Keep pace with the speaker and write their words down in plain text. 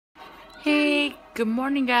Good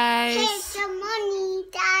morning, guys. Good morning,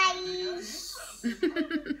 guys.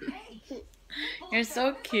 You're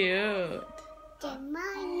so cute. Good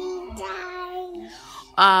morning,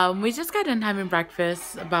 guys. We just got done having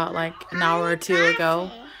breakfast about like an hour or two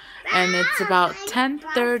ago, and it's about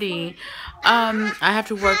 10:30. I have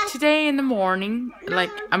to work today in the morning,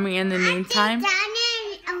 in the noontime.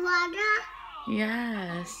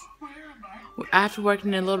 Yes. I have to work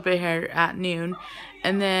in a little bit here at noon,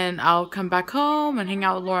 and then I'll come back home and hang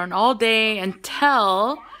out with Lauren all day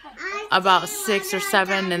until about 6 or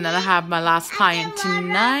 7, and then I have my last client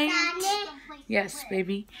tonight. Yes,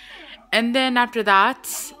 baby. And then after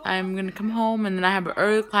that, I'm going to come home, and then I have an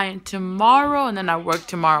early client tomorrow, and then I work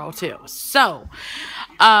tomorrow too. So,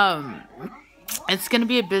 it's going to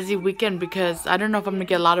be a busy weekend because I don't know if I'm going to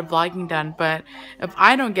get a lot of vlogging done, but if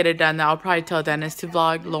I don't get it done, then I'll probably tell Dennis to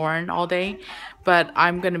vlog Lauren all day. But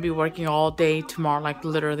I'm going to be working all day tomorrow, like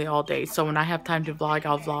literally all day. So when I have time to vlog,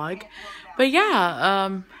 I'll vlog. But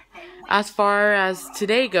yeah, as far as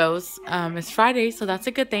today goes, it's Friday, so that's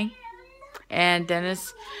a good thing. And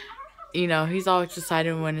Dennis, you know, he's always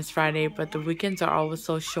excited when it's Friday, but the weekends are always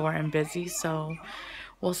so short and busy, so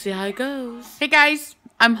we'll see how it goes. Hey guys,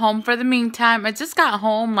 I'm home for the meantime. I just got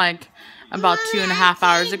home like about 2.5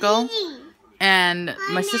 hours ago. And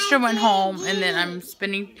my sister went home, and then I'm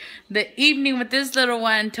spending the evening with this little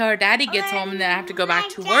one until her daddy gets home, and then I have to go back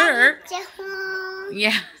to work.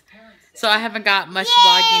 Yeah. So I haven't got much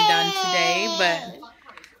vlogging done today, but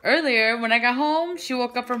earlier when I got home, she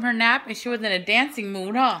woke up from her nap and she was in a dancing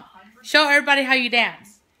mood, huh? Show everybody how you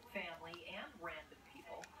dance.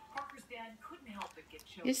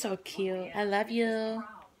 You're so cute. I love you.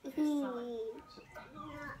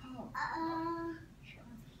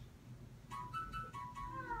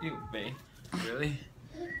 You, babe. Really?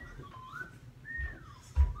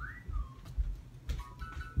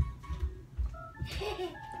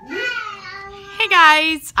 Hey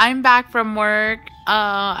guys, I'm back from work.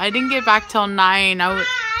 I didn't get back till 9.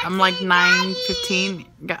 I'm like 9:15.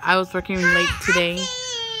 I was working late today.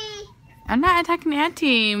 I'm not attacking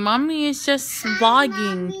Auntie. Mommy is just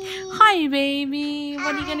vlogging. Hi, baby.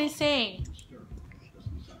 What are you gonna say?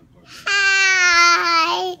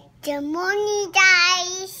 Hi. Good morning,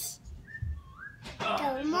 guys.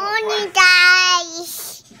 Good morning,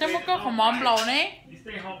 guys. Thế một cáiของ mom blow nè. You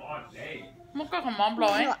stay home all day. Một cáiของ mom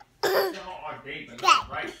blow nè. Stay home all day, but that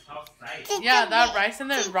rice outside. Yeah, that rice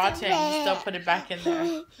and then rotten. You still put it back in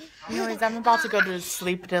there. Anyways, I'm about to go to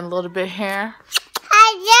sleep in a little bit here.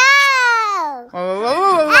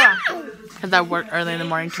 Hello. Because I work early in the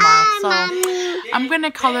morning tomorrow. So I'm going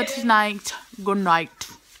to call it tonight. Good night.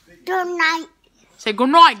 Good night. Say good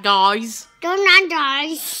night, guys. Good night,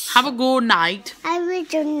 guys. Have a good night. Have a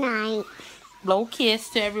good night. Blow a kiss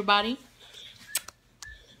to everybody.